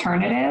the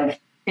alternative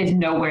is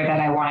nowhere that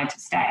I wanted to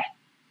stay.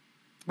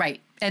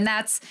 Right. And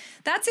that's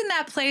in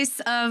that place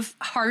of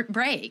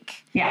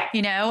heartbreak. Yeah.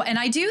 You know, and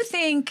I do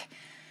think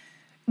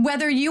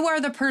whether you are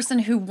the person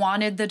who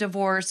wanted the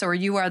divorce or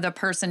you are the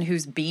person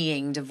who's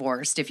being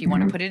divorced, if you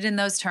want to put it in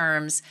those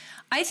terms,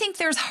 I think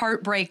there's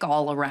heartbreak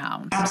all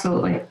around.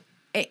 Absolutely.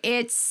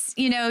 It's,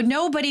 you know,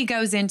 nobody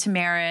goes into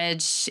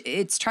marriage.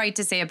 It's trite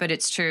to say it, but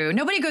it's true.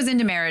 Nobody goes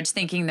into marriage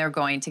thinking they're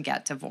going to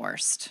get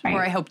divorced, right.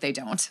 Or I hope they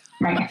don't.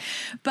 Right.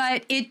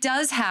 But it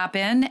does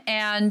happen.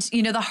 And,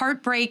 you know, the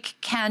heartbreak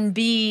can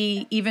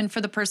be, even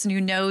for the person who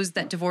knows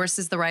that divorce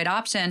is the right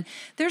option,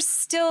 there's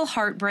still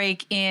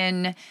heartbreak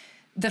in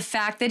the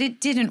fact that it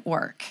didn't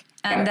work.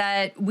 And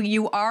that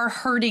you are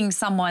hurting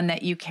someone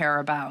that you care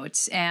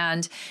about.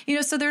 And, you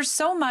know, so there's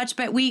so much,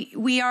 but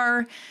we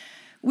are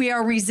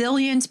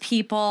resilient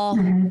people.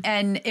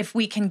 And if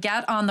we can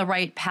get on the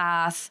right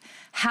path,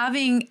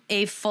 having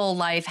a full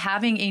life,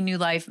 having a new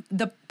life,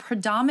 the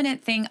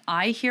predominant thing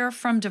I hear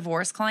from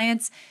divorce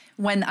clients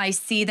when I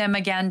see them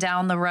again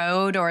down the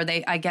road or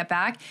I get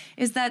back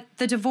is that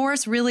the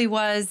divorce really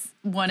was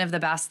one of the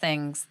best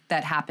things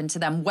that happened to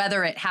them,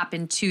 whether it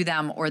happened to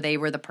them or they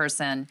were the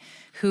person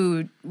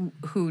who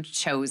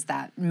chose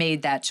that,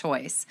 made that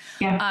choice.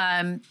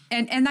 Yeah.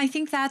 And I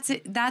think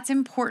that's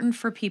important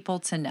for people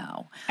to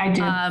know. I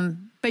do.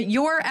 But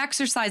your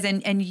exercise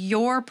and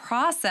your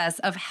process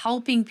of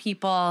helping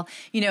people,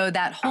 you know,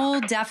 that whole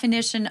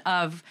definition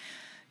of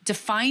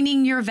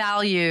defining your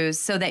values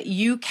so that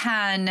you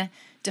can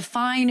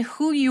define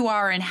who you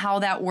are and how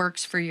that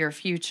works for your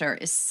future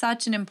is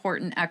such an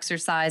important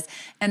exercise.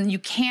 And you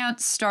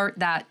can't start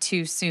that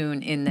too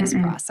soon in this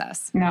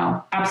process.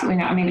 No, absolutely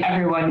not. I mean,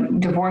 everyone,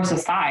 divorce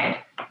aside,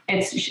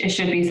 it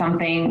should be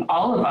something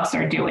all of us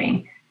are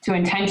doing to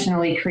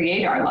intentionally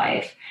create our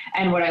life.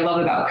 And what I love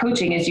about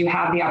coaching is you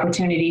have the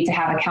opportunity to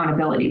have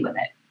accountability with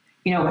it.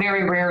 You know,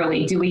 very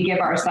rarely do we give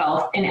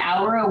ourselves an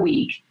hour a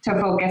week to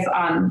focus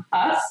on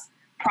us,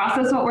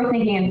 process what we're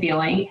thinking and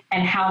feeling,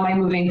 and how am I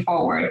moving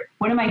forward?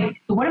 What am I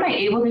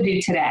able to do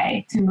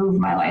today to move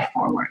my life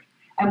forward?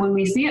 And when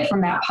we see it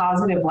from that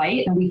positive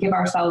light and we give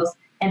ourselves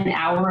an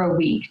hour a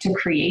week to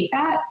create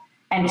that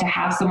and to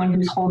have someone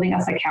who's holding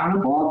us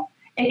accountable,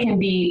 it can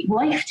be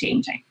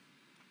life-changing.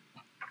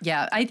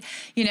 Yeah,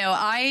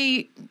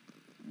 I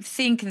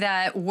think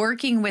that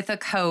working with a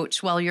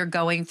coach while you're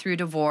going through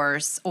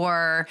divorce,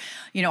 or,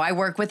 you know, I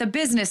work with a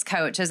business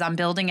coach as I'm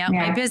building out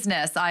my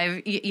business.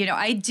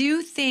 I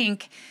do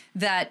think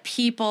that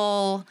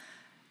people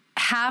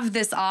have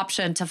this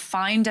option to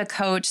find a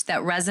coach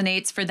that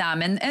resonates for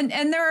them. And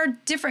there are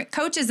different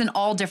coaches in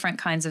all different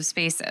kinds of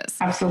spaces.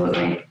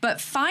 Absolutely.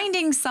 But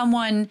finding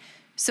someone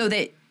so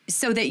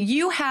so that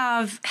you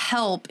have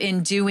help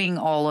in doing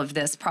all of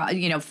this,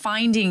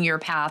 finding your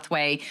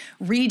pathway,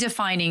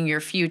 redefining your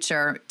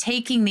future,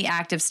 taking the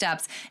active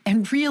steps,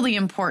 and really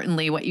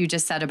importantly, what you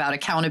just said about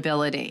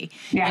accountability.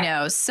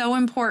 Yeah. So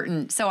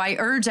important. So I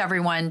urge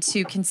everyone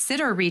to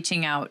consider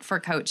reaching out for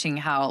coaching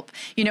help.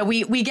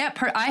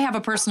 I have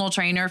a personal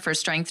trainer for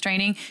strength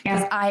training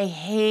because I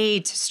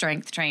hate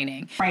strength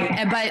training.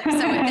 Right. But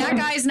so if that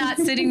guy's not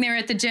sitting there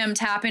at the gym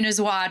tapping his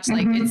watch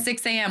like it's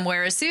 6 a.m.,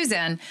 whereas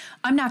Susan,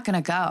 I'm not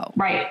going to go.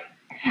 Right.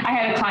 I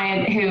had a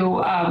client who,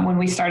 when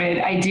we started,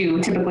 I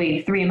do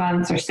typically 3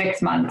 months or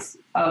 6 months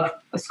of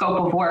a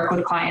scope of work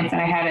with clients.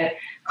 And I had a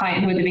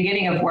client who at the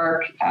beginning of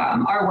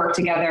our work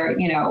together,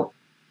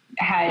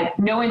 had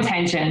no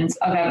intentions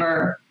of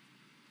ever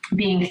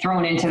being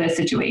thrown into this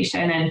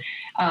situation, and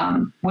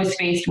was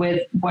faced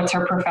with what's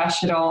her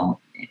professional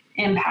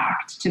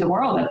impact to the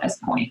world at this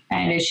point.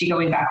 And is she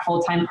going back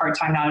full-time,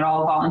 part-time, not at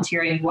all,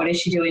 volunteering? What is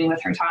she doing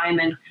with her time?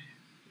 And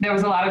there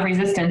was a lot of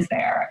resistance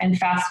there. And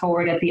fast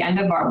forward at the end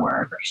of our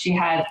work, she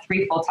had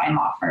 3 full-time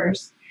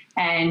offers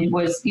and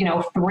was,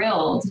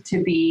 thrilled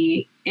to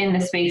be in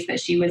the space that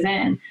she was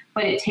in.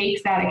 But it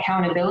takes that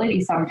accountability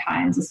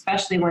sometimes,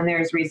 especially when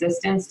there's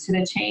resistance to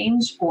the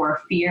change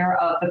or fear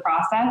of the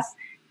process.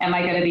 Am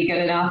I going to be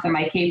good enough? Am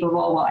I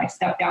capable? Well, I've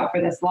stepped out for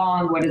this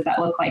long. What does that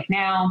look like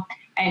now?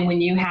 And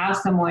when you have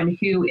someone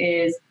who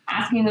is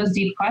asking those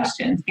deep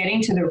questions,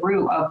 getting to the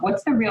root of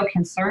what's the real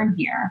concern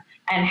here,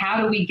 and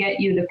how do we get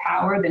you the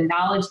power, the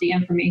knowledge, the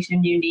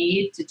information you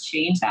need to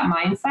change that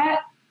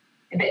mindset,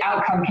 the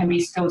outcome can be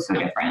so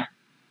different.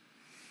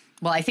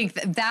 Well, I think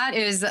that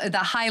is the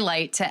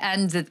highlight to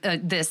end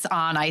this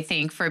on, I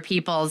think, for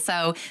people,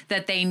 so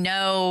that they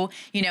know,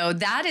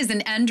 that is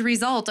an end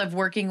result of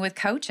working with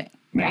coaching.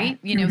 Right?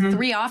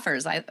 3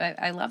 offers.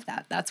 I love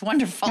that. That's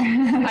wonderful.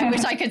 I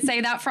wish I could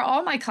say that for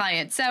all my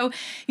clients. So,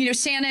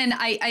 Shannon,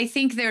 I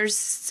think there's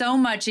so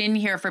much in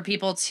here for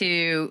people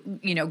to,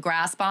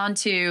 grasp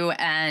onto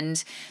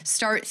and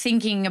start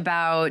thinking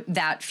about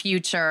that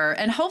future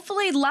and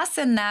hopefully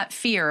lessen that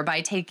fear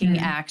by taking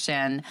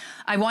action.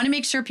 I want to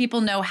make sure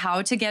people know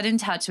how to get in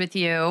touch with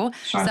you.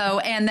 Sure. So,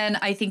 and then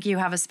I think you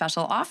have a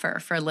special offer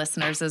for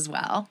listeners as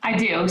well. I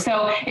do.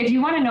 So if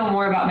you want to know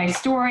more about my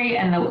story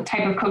and the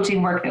type of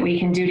coaching work that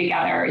we can do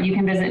together, you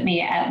can visit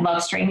me at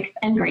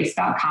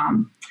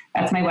lovestrengthandgrace.com.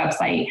 That's my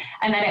website.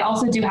 And then I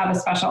also do have a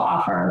special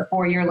offer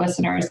for your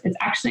listeners. It's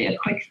actually a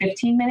quick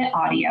 15-minute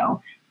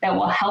audio that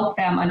will help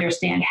them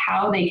understand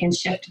how they can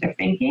shift their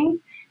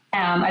thinking.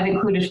 I've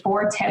included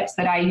 4 tips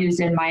that I use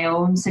in my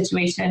own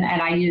situation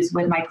and I use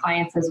with my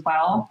clients as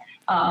well,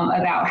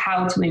 about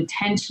how to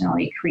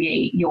intentionally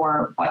create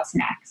your what's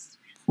next.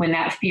 When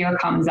that fear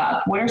comes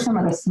up, what are some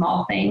of the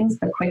small things,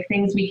 the quick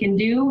things we can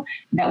do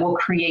that will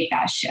create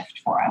that shift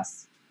for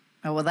us?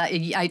 Oh, well,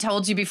 I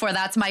told you before,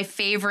 that's my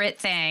favorite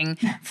thing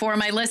for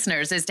my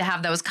listeners is to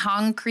have those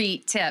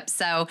concrete tips.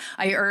 So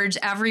I urge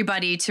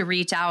everybody to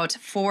reach out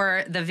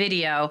for the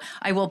video.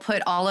 I will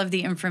put all of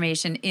the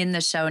information in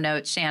the show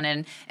notes,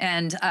 Shannon.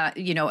 And,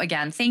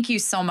 again, thank you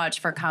so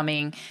much for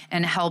coming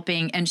and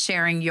helping and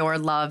sharing your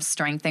love,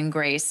 strength, and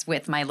grace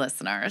with my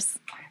listeners.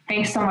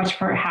 Thanks so much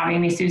for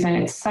having me, Susan.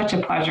 It's such a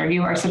pleasure.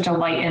 You are such a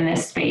light in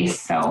this space.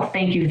 So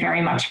thank you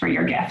very much for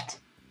your gift.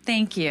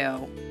 Thank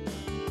you.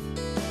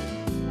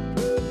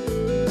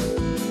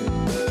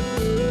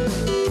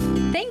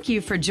 Thank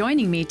you for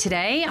joining me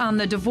today on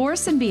the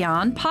Divorce and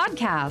Beyond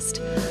podcast.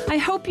 I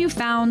hope you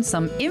found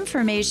some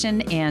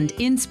information and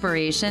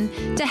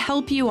inspiration to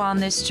help you on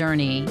this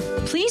journey.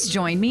 Please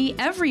join me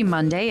every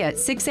Monday at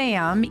 6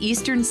 a.m.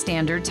 Eastern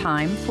Standard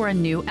Time for a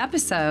new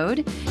episode.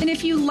 And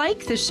if you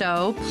like the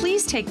show,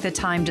 please take the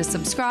time to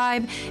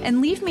subscribe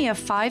and leave me a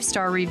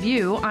 5-star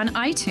review on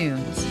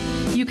iTunes.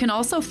 You can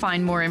also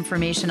find more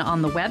information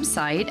on the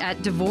website at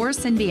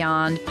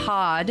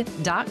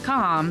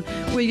divorceandbeyondpod.com,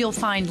 where you'll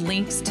find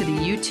links to the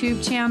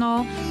YouTube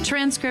channel,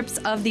 transcripts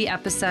of the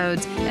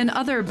episodes, and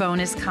other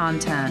bonus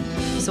content.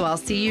 So I'll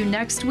see you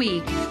next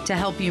week to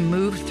help you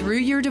move through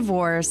your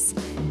divorce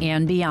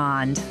and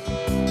beyond.